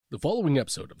The following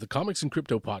episode of the Comics and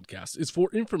Crypto podcast is for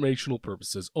informational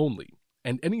purposes only,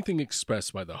 and anything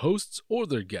expressed by the hosts or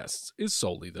their guests is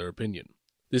solely their opinion.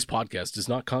 This podcast does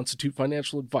not constitute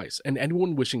financial advice, and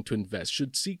anyone wishing to invest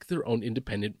should seek their own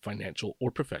independent financial or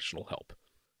professional help.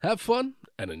 Have fun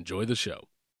and enjoy the show.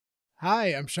 Hi,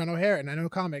 I'm Sean O'Hare, and I know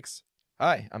comics.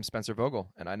 Hi, I'm Spencer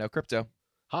Vogel, and I know crypto.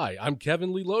 Hi, I'm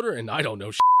Kevin Lee Loader, and I don't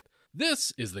know shit.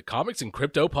 This is the Comics and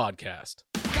Crypto podcast.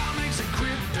 Comics and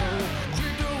crypto,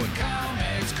 crypto and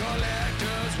comics,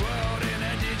 collector's world in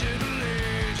a digital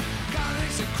age.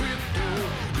 Comics and crypto,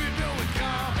 crypto and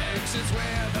comics, it's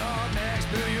where the next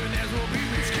billionaires will be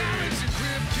made. It's comics and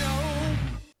crypto.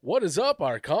 What is up,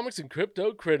 our Comics and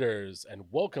Crypto critters, and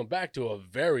welcome back to a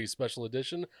very special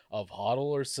edition of HODL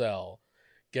or Sell.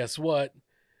 Guess what?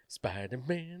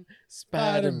 Spider-Man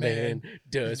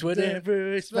does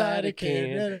whatever a spider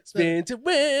can. Spins a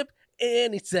web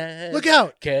any size. Look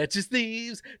out! Catches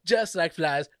thieves just like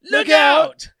flies. Look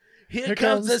out! Here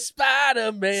comes the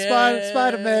Spider-Man.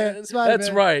 Spider-Man. That's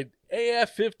right.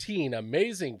 AF15,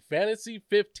 Amazing Fantasy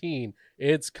 15.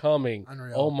 It's coming.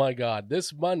 Unreal. Oh my God.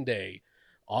 This Monday,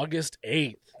 August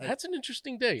 8th. That's an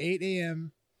interesting date. 8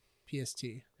 a.m. PST.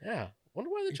 Yeah. Wonder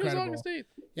why they chose Incredible. August 8th.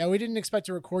 Yeah, we didn't expect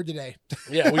to record today.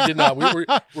 Yeah, we did not.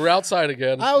 We're outside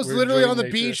again. I was We're literally on the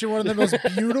enjoying nature. beach in one of the most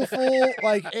beautiful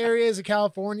areas of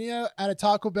California at a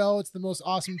Taco Bell. It's the most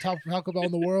awesome Taco Bell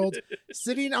in the world.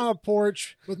 Sitting on a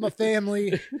porch with my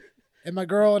family and my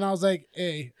girl, and I was like,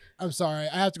 hey, I'm sorry.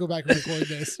 I have to go back and record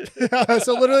this.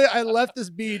 So literally, I left this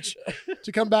beach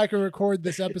to come back and record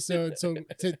this episode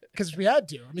because we had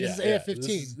to. I mean, this is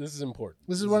AF15. This is important.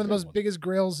 This is one of the most biggest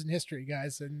grails in history,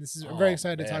 guys, and I'm very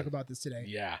excited to talk about this today.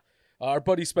 Yeah. Our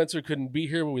buddy Spencer couldn't be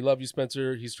here, but we love you,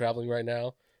 Spencer. He's traveling right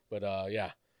now. But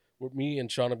yeah, me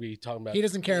and Sean will be talking about. He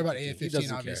doesn't care about He AF15,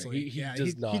 doesn't obviously. Care. He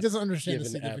does not. He doesn't understand the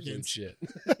give an absolute significance. shit.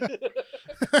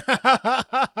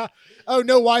 Oh,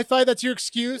 no Wi-Fi? That's your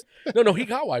excuse? No, he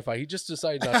got Wi-Fi. He just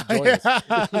decided not to join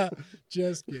us.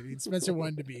 Just kidding. Spencer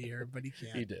wanted to be here, but he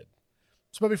can't. He did.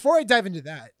 So, but before I dive into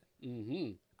that,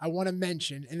 Mm-hmm. I want to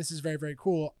mention, and this is very, very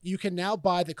cool, you can now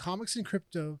buy the Comics and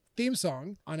Crypto theme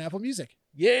song on Apple Music.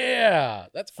 Yeah,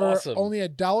 that's For awesome. only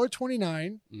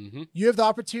 $1.29, Mm-hmm. you have the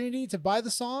opportunity to buy the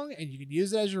song, and you can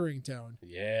use it as your ringtone.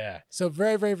 Yeah. So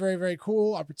very, very, very, very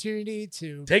cool opportunity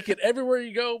to Take it everywhere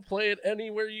you go. Play it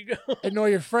anywhere you go.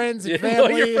 annoy your friends and Know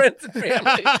family. your friends and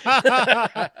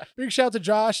family. Big shout out to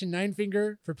Josh and Nine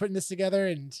Finger for putting this together,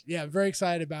 and yeah, I'm very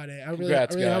excited about it. I really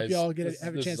Congrats, hope guys. you all have a This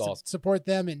chance is to awesome. support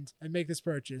them and make this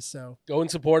purchase. So Go and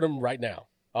support them right now.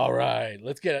 All right,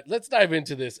 let's dive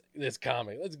into this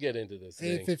comic. Let's get into this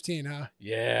thing. AF15, huh?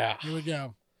 Yeah, Here we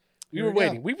go. we Here were we go.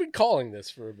 waiting. We've been calling this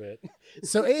for a bit.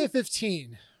 So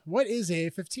AF15, what is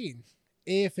AF15?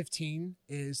 AF15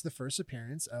 is the first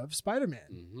appearance of Spider-Man,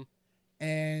 Mm-hmm.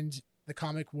 and the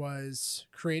comic was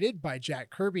created by Jack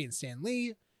Kirby and Stan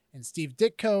Lee and Steve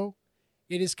Ditko.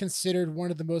 It is considered one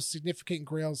of the most significant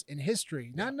grails in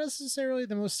history, not necessarily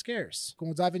the most scarce.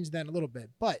 We'll dive into that in a little bit,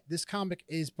 but this comic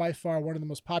is by far one of the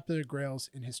most popular grails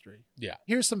in history. Yeah.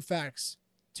 Here's some facts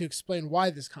to explain why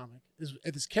this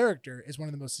character is one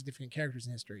of the most significant characters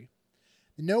in history.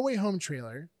 The No Way Home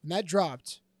trailer, when that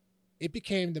dropped, it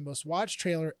became the most watched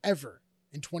trailer ever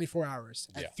in 24 hours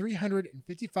at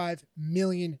 355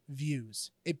 million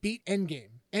views. It beat Endgame.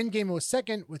 Endgame was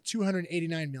second with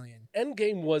 289 million.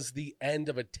 Endgame was the end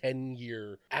of a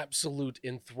 10-year absolute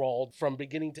enthralled from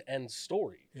beginning to end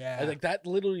story. Yeah. I think that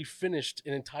literally finished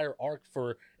an entire arc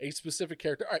for a specific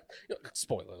character. All right,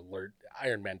 spoiler alert: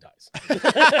 Iron Man dies.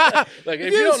 Like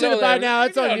If you don't know it by that, now,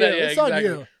 it's you on don't you. know- yeah, It's on exactly.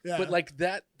 you. Yeah. But like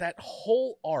that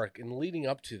whole arc and leading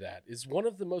up to that is one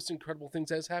of the most incredible things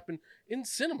that has happened in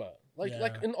cinema. Like Yeah.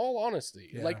 in all honesty.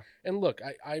 Yeah. Like, and look,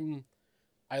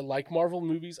 I like Marvel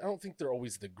movies. I don't think they're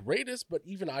always the greatest, but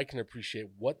even I can appreciate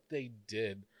what they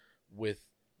did with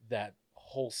that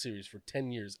whole series for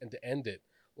 10 years and to end it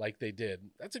like they did.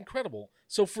 That's incredible.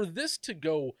 So for this to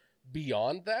go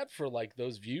beyond that, for like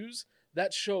those views,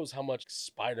 that shows how much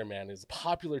Spider-Man is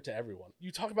popular to everyone.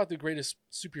 You talk about the greatest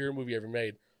superhero movie ever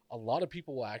made, a lot of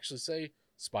people will actually say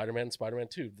Spider-Man, Spider-Man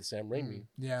 2, the Sam Raimi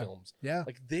yeah. films. Yeah.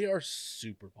 Like they are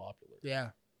super popular. Yeah.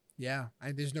 Yeah.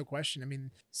 There's no question. I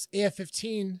mean, it's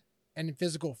AF15 and in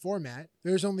physical format,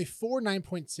 there's only 4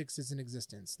 9.6s in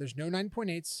existence. There's no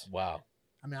 9.8s. Wow.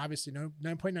 I mean, obviously no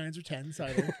 9.9s or 10s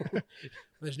either.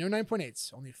 There's no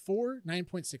 9.8s, only 4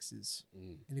 9.6s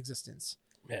in existence.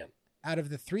 Man. Out of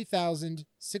the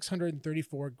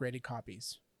 3,634 graded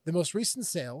copies. The most recent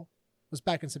sale was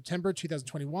back in September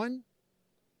 2021,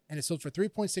 and it sold for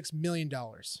 $3.6 million.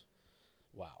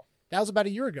 Wow. That was about a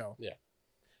year ago. Yeah.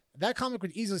 That comic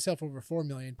would easily sell for over 4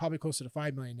 million, probably closer to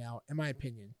 5 million now, in my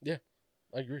opinion. I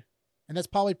agree. And that's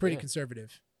probably pretty Yeah.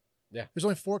 conservative. Yeah. There's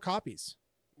only 4 copies.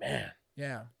 Man.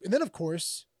 Yeah. And then, of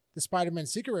course, the Spider-Man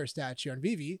Secret Rare statue on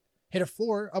Vivi hit a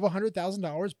floor of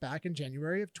 $100,000 back in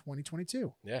January of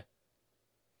 2022. Yeah.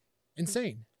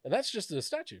 Insane. And that's just a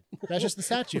statue. That's just the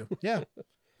statue. Yeah.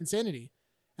 Insanity.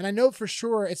 And I know for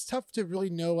sure it's tough to really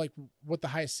know like what the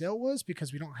highest sale was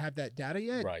because we don't have that data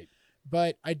yet. Right.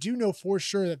 But I do know for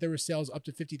sure that there were sales up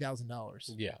to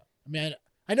 $50,000. Yeah. I mean,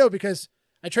 I know because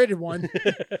I traded one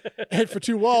and for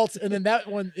 2 Waltz, and then that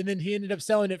one, and then he ended up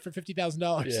selling it for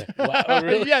 $50,000. Yeah. Wow, oh,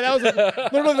 really? Yeah, that was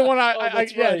literally the one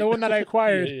that's yeah, right. the one that I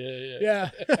acquired. Yeah.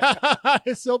 Yeah,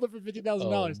 I sold it for $50,000.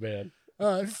 Oh, man.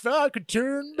 If I could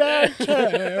turn back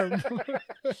time.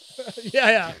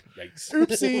 yeah. Yikes.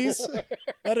 Oopsies.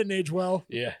 That didn't age well,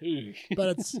 Yeah. Ooh.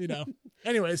 but it's,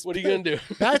 anyways. What are you going to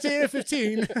do? Back to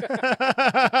AF-15.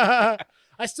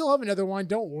 I still have another one.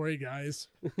 Don't worry, guys.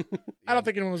 I don't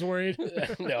think anyone was worried.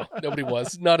 No, nobody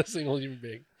was. Not a single human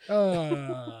being.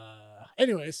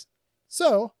 Anyways,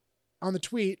 so on the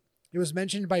tweet, it was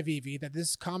mentioned by Vivi that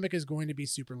this comic is going to be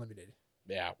super limited.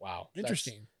 Yeah, wow.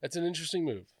 Interesting. That's an interesting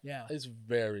move. Yeah. It's a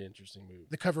very interesting move.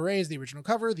 The cover A is the original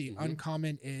cover. The Mhm.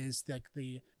 uncommon is like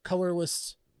the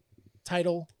colorless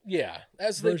title. Yeah,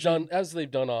 as Version.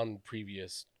 they've done on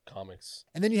previous comics.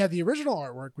 And then you have the original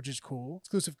artwork, which is cool.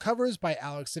 Exclusive covers by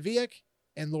Alex Saviak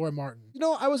and Laura Martin.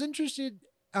 I was interested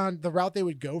on the route they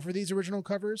would go for these original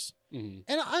covers. Mhm.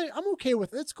 And I'm okay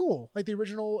with it. It's cool. Like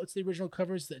it's the original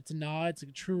covers. It's a nod. It's like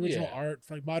a true original Yeah. art,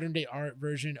 like modern day art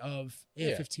version of Yeah.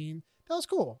 AF-15. That was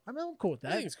cool. I mean, I'm cool with I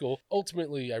that. think it's cool.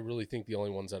 Ultimately, I really think the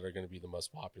only ones that are going to be the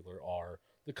most popular are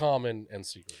the common and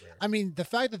secret rare. I mean, the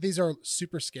fact that these are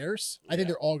super scarce, I think Yeah.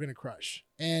 they're all going to crush.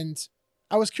 And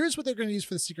I was curious what they're going to use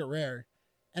for the secret rare.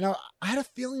 And I had a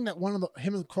feeling that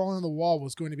him crawling on the wall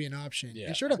was going to be an option. Yeah.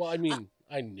 And sure enough, Well, I mean,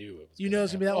 I knew it was. You know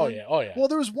it's gonna be that happen. one? Oh yeah. Oh yeah. well,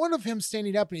 there was one of him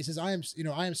standing up and he says, I am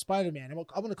Spider-Man. I'm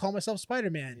going to call myself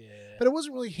Spider-Man. yeah. But it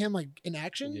wasn't really him like in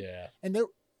action. Yeah. And there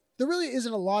really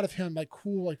isn't a lot of him like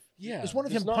cool. Like Yeah. there's one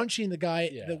of him not- punching the guy,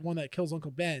 Yeah. the one that kills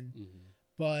Uncle Ben. Mhm.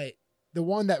 But the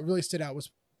one that really stood out was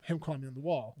him climbing on the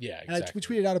wall. Yeah. And Exactly.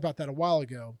 we tweeted out about that a while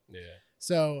ago. Yeah.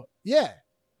 So yeah,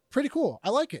 pretty cool.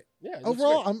 I like it. Yeah. it looks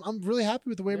Overall, great. I'm really happy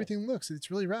with the way Yeah. everything looks. It's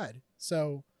really rad.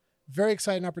 So very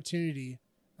exciting opportunity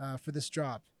for this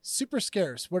drop. Super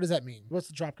scarce. What does that mean? What's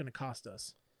the drop going to cost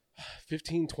us?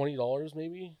 $15-$20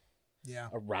 maybe Yeah.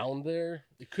 around there.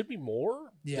 It could be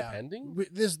more. Yeah. Depending.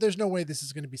 There's no way this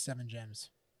is going to be 7 gems.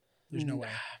 There's no Nah. way.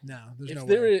 No, there's If no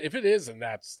there way. if it is, then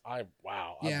that's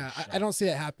wow. I'm Yeah, shocked. I don't see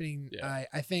that happening. Yeah.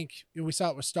 I think we saw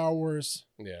it with Star Wars.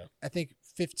 Yeah. I think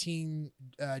 15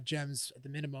 gems at the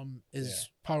minimum is Yeah.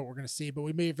 probably what we're going to see, but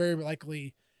we may very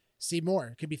likely see more.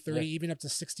 It could be 30, Yeah. even up to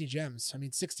 60 gems. I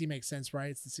mean, 60 makes sense,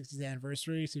 right? It's the 60th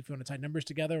anniversary. So if you want to tie numbers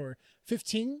together, or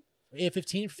 15,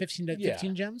 15 to Yeah.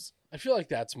 15 gems. I feel like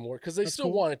that's more because they That's still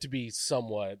cool. want it to be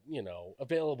somewhat,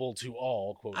 available to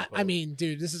all. Quote I unquote. mean,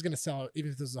 dude, this is going to sell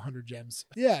even if there's 100 gems.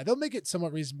 Yeah, they'll make it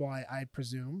somewhat reasonable, I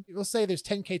presume. We'll say there's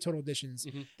 10K total editions.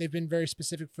 Mhm. They've been very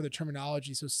specific for the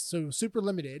terminology. So super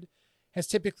limited has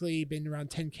typically been around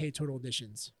 10K total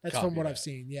editions. That's from Copy what that. I've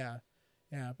seen. Yeah.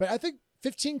 Yeah. But I think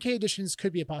 15K editions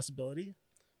could be a possibility.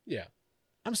 Yeah.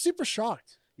 I'm super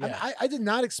shocked. Yeah. I did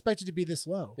not expect it to be this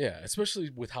low. Yeah,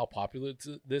 especially with how popular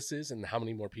this is and how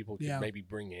many more people could Yeah. maybe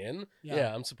bring in. Yeah.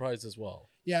 Yeah, I'm surprised as well.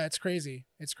 Yeah, it's crazy.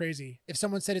 It's crazy. If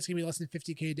someone said it's gonna be less than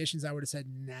 50K editions, I would have said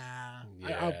nah.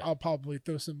 Yeah. I'll probably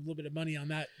throw some little bit of money on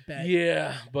that bet.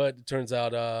 Yeah, but it turns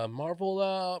out Marvel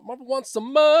wants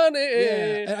some money.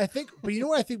 Yeah, and I think, but you know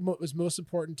what I think was most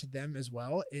important to them as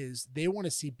well is they want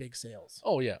to see big sales.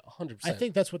 Oh yeah, 100%. I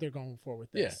think that's what they're going for with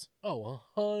Yeah. this. Oh,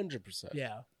 100%.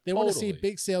 Yeah, they want to see Totally.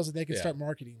 big sales that they can Yeah. start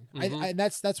marketing. Mhm. And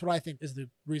that's what I think is the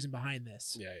reason behind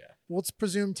this. Yeah, yeah. Well, let's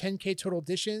presume 10K total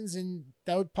editions, and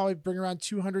that would probably bring around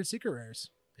 200 secret rares.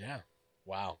 Yeah.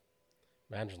 Wow.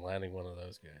 Imagine landing one of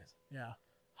those guys. Yeah,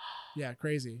 yeah,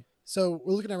 crazy. So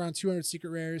we're looking at around 200 secret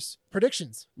rares.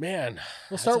 Predictions. Man. We'll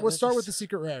that's start. We'll that's start a- with the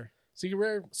secret rare. Secret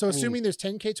Rare. So I mean, assuming there's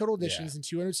 10K total yeah. editions and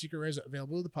 200 secret rares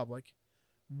available to the public,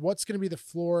 what's going to be the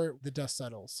floor the dust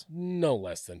settles? no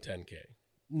less than 10K.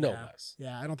 No Yeah. less.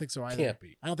 Yeah, I don't think so either. Can't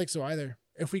be. I don't think so either.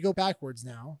 If we go backwards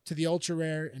now to the ultra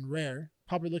rare and rare,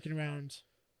 probably looking around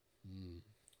Mm.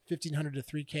 1,500 to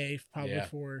 3K probably Yeah.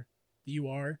 for the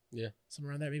UR. Yeah.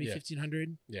 Somewhere around there, maybe Yeah.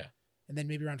 1,500. Yeah. And then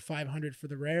maybe around 500 for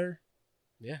the rare.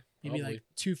 Yeah. Maybe probably. like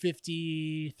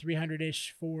 250,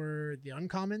 300-ish for the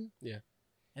uncommon. Yeah.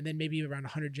 And then maybe around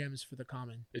 100 gems for the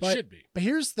common. It But- should be. But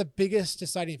here's the biggest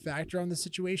deciding factor on this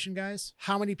situation, guys.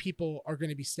 How many people are going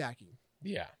to be stacking?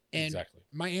 Yeah. And exactly.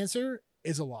 my answer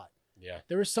is a lot. Yeah.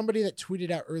 There was somebody that tweeted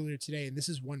out earlier today, and this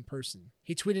is one person.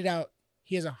 He tweeted out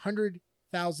he has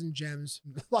 100,000 gems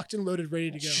locked and loaded,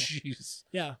 ready to go. Jeez.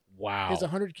 Yeah. Wow. He has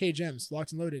 100K gems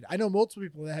locked and loaded. I know multiple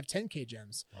people that have 10K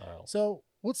gems. Wow. So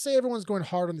let's say everyone's going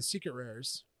hard on the secret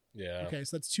rares. Yeah. Okay,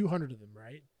 so that's 200 of them,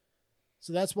 right?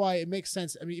 So that's why it makes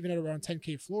sense. I mean, even at around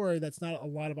 10K floor, that's not a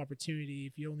lot of opportunity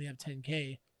if you only have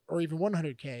 10K or even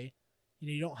 100K.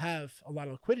 You don't have a lot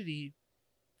of liquidity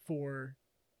for,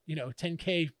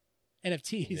 10K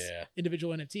NFTs, Yeah.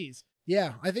 individual NFTs.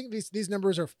 Yeah, I think these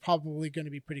numbers are probably going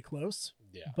to be pretty close,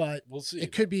 Yeah. but We'll see.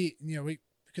 it could be, it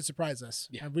could surprise us.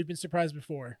 Yeah. We've been surprised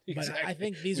before, Exactly. but I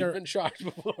think these We've are been shocked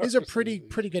before. these are pretty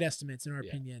good estimates in our Yeah.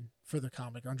 opinion for the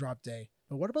comic on drop day.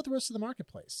 But what about the rest of the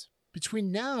marketplace?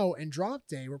 Between now and drop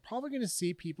day, we're probably going to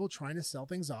see people trying to sell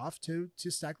things off to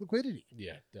stack liquidity,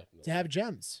 Yeah, definitely. to have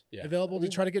gems Yeah. available I mean,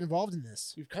 to try to get involved in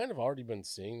this. We've kind of already been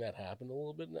seeing that happen a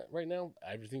little bit right now.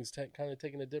 Everything's kind of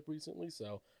taking a dip recently,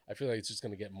 so I feel like it's just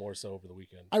going to get more so over the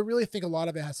weekend. I really think a lot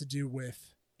of it has to do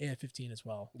with AF15 as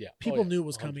well. Yeah. People yeah, knew it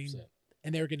was coming 100%.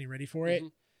 and they were getting ready for it.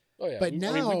 Mhm. Oh yeah. But we've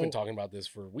now- been talking about this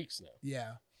for weeks now.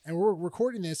 Yeah. And we're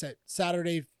recording this at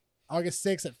Saturday, August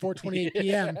 6th at 4:28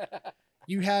 p.m.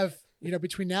 You have,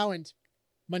 between now and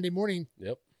Monday morning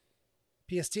Yep.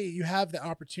 PST, you have the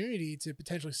opportunity to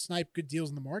potentially snipe good deals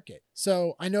in the market.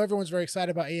 So I know everyone's very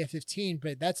excited about AF15,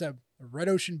 but that's a Red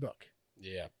Ocean book.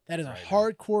 Yeah. That is a I know.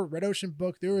 hardcore Red Ocean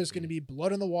book. There is going to Mhm. be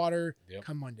blood in the water Yep.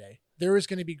 come Monday. There is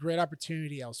going to be great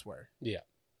opportunity elsewhere. Yeah.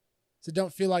 So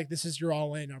don't feel like this is your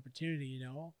all-in opportunity,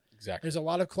 Exactly. There's a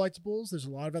lot of collectibles. There's a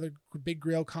lot of other big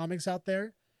grail comics out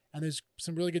there. And there's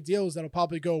some really good deals that'll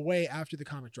probably go away after the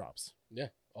comic drops. Yeah.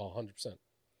 Oh, 100%.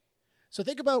 So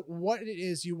think about what it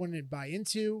is you want to buy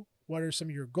into. What are some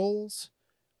of your goals?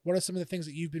 What are some of the things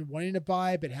that you've been wanting to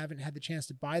buy but haven't had the chance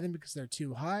to buy them because they're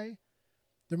too high?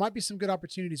 There might be some good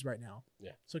opportunities right now.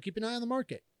 Yeah. So keep an eye on the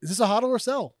market. Is this a hodl or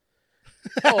sell?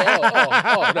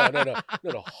 Oh,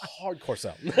 no. Hardcore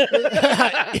sell.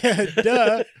 Yeah,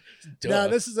 duh. Duh. No,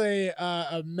 this is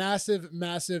a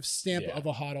massive stamp Yeah. of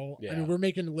a hodl. I Yeah. mean, we're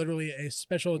making literally a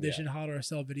special edition hodl or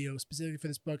sell video specifically for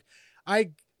this book.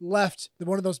 I left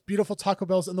one of those beautiful Taco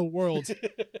Bells in the world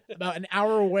about an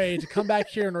hour away to come back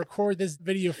here and record this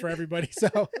video for everybody.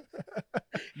 So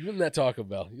You and that Taco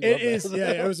Bell. You it love is, that.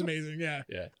 yeah, it was amazing. Yeah.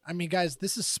 Yeah. I mean, guys,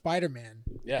 this is Spider-Man.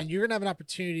 Yeah. And you're going to have an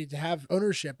opportunity to have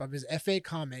ownership of his FA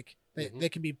comic that, Mhm.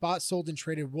 that can be bought, sold, and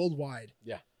traded worldwide.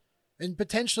 Yeah. And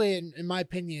potentially, in my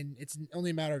opinion, it's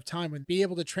only a matter of time when be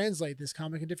able to translate this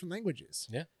comic in different languages.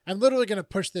 Yeah. I'm literally going to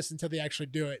push this until they actually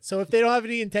do it. So if they don't have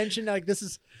any intention, like this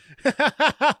is,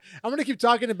 I'm going to keep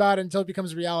talking about it until it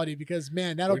becomes reality because,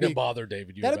 man, We're that'll gonna be bother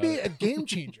David. You that'll about be it. a game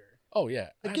changer. Oh yeah.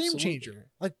 A game changer.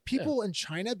 Like people in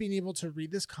China being able to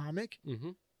read this comic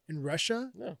Mm-hmm. in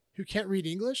Russia Yeah. who can't read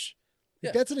English.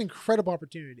 Like, Yeah. that's an incredible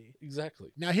opportunity. Exactly.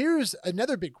 Now, here's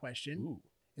another big question. Ooh.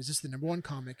 Is this the number one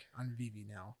comic on Vivi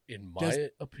now? In Does- my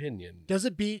opinion, Does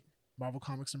it beat Marvel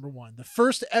Comics number one? The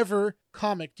first ever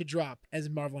comic to drop as a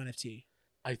Marvel NFT.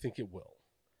 I think it will.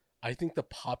 I think the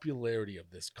popularity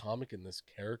of this comic and this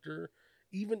character,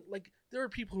 even like there are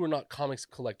people who are not comics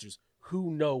collectors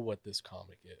who know what this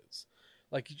comic is.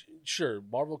 Like, sure,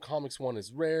 Marvel Comics 1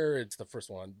 is rare. It's the first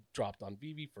one dropped on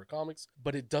Vivi for comics,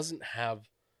 but it doesn't have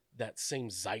that same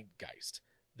zeitgeist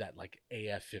that like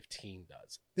AF15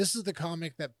 does. This is the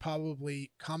comic that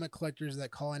probably comic collectors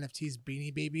that call NFTs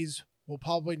Beanie Babies will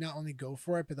probably not only go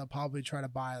for it, but they'll probably try to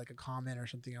buy like a comment or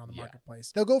something on the Yeah.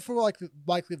 marketplace. They'll go for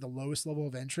likely the lowest level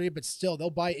of entry, but still they'll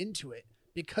buy into it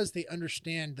because they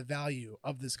understand the value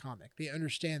of this comic. They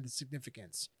understand the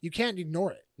significance. You can't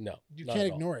ignore it. No, You not can't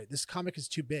at all. ignore it. This comic is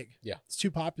too big. Yeah. It's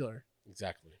too popular.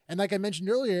 Exactly. And like I mentioned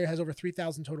earlier, it has over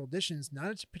 3,000 total editions. Not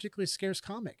a particularly scarce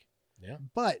comic. Yeah.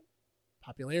 But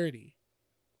popularity.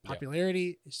 Yeah.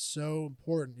 Popularity is so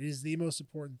important. It is the most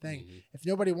important thing. Mhm. If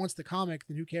nobody wants the comic,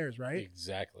 then who cares, right?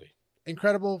 Exactly.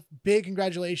 Incredible. Big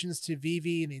congratulations to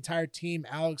Vivi and the entire team,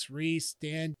 Alex, Reese,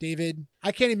 Dan, David.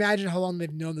 I can't imagine how long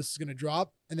they've known this is going to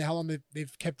drop and how long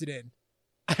they've kept it in.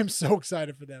 I'm so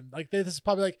excited for them. Like this is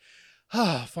probably like,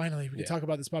 finally, we can Yeah. talk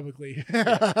about this publicly.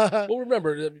 Well,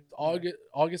 remember, I mean,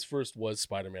 August 1st was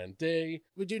Spider-Man Day.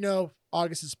 We do know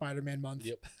August is Spider-Man month.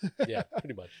 Yep. Yeah,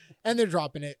 pretty much. And they're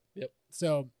dropping it. Yep.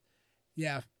 So,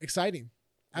 yeah, exciting.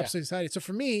 Yeah. Absolutely excited. So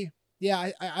for me,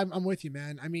 yeah, I'm with you,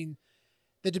 man. I mean,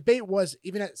 the debate was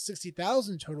even at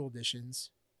 60,000 total editions,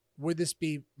 would this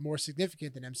be more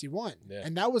significant than MC1? Yeah.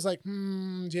 And that was like, do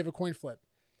you have a coin flip?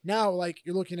 Now, like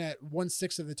you're looking at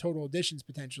 1/6 of the total editions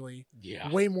potentially,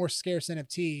 Yeah. way more scarce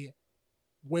NFT,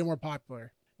 way more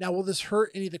popular. Now, will this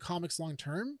hurt any of the comics long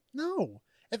term? No.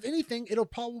 If anything, it'll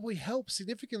probably help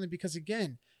significantly because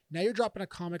again, Now you're dropping a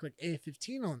comic like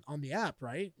A15 on the app,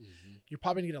 right? You're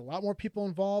probably going to get a lot more people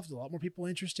involved, a lot more people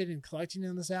interested in collecting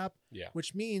in this app, Yeah.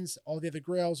 which means all the other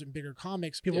grails and bigger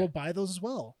comics, people Yeah. will buy those as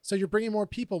well. So you're bringing more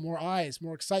people, more eyes,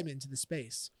 more excitement into the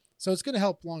space. So it's going to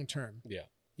help long term. Yeah.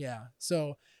 Yeah.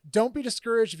 So don't be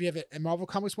discouraged if you have a Marvel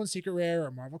Comics 1 Secret Rare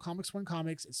or Marvel Comics 1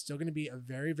 Comics. It's still going to be a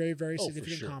very, very, very Oh, for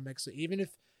significant sure. comic. So even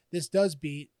if this does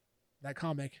beat that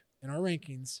comic in our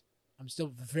rankings, I'm still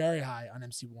very high on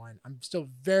MC1. I'm still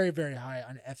very, very high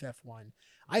on FF1.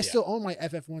 I Yeah. still own my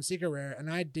FF1 Secret Rare, and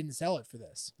I didn't sell it for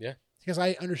this. Yeah. Because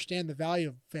I understand the value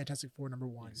of Fantastic Four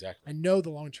 #1. Exactly. I know the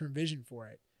long-term vision for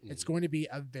it. It's Mhm. going to be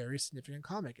a very significant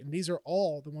comic. And these are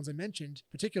all the ones I mentioned,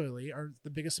 particularly, are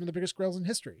some of the biggest grails in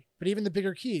history. But even the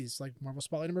bigger keys, like Marvel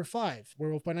Spotlight #5,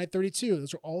 Werewolf by Night 32,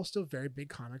 those are all still very big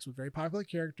comics with very popular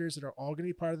characters that are all going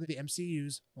to be part of the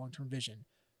MCU's long-term vision.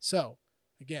 So,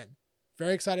 again,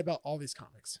 very excited about all these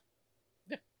comics.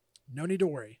 Yeah. No need to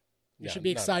worry. You Yeah, should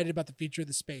be not at excited about the future of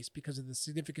the space because of the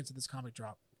significance of this comic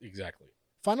drop. Exactly.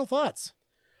 Final thoughts.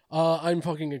 I'm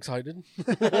fucking excited.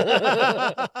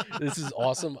 This is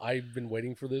awesome. I've been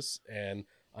waiting for this, and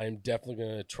I'm definitely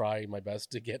gonna try my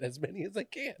best to get as many as I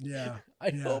can. Yeah. I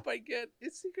yeah. hope I get a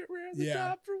secret rare at the Yeah.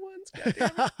 top for once.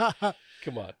 Goddamn it.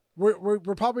 Come on.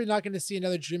 We're probably not going to see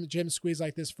another gym squeeze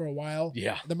like this for a while.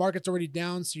 Yeah. The market's already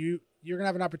down, so you're gonna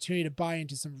have an opportunity to buy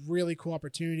into some really cool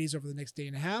opportunities over the next day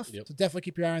and a half. Yep. So definitely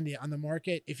keep your eye on the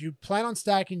market. If you plan on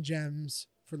stacking gems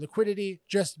for liquidity,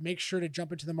 just make sure to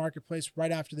jump into the marketplace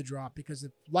right after the drop, because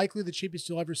likely the cheapest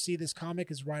you'll ever see this comic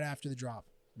is right after the drop.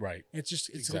 Right. It's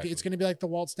Exactly. it's going to be like the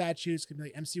Walt statue. It's going to be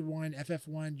like MC1,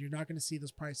 FF1. You're not going to see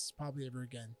those prices probably ever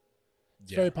again.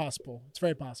 It's Yeah. very possible. It's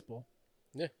very possible.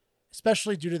 Yeah.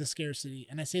 Especially due to the scarcity.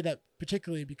 And I say that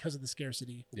particularly because of the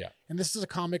scarcity. Yeah. And this is a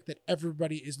comic that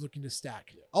everybody is looking to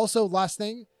stack. Yeah. Also, last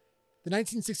thing, the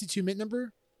 1962 mint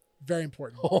number, very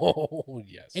important. Oh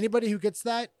yes. Anybody who gets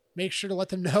that, make sure to let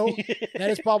them know. That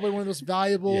is probably one of the most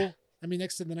valuable, Yeah. I mean,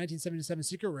 next to the 1977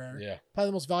 Secret Rare, Yeah. probably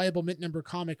the most valuable mint number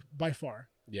comic by far.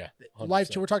 Yeah. We're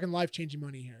 100%. talking life-changing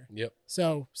money here. Yep.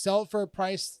 So sell it for a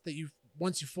price that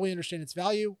once you fully understand its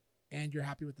value and you're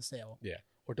happy with the sale. Yeah.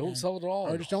 Or don't And- sell it all. Or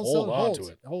and just don't hold sell it. on Holds. to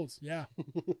it. It holds. Yeah.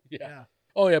 Yeah. Yeah.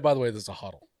 Oh yeah. By the way, there's a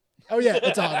huddle. Oh yeah,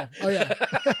 it's a huddle. Oh yeah.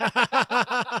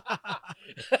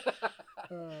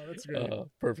 Oh, that's great.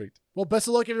 Perfect. Well, best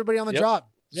of luck everybody on the Yep.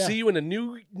 drop. Yeah. See you in a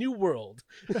new world.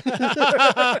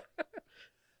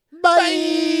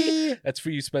 Bye. That's for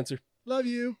you, Spencer. Love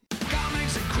you.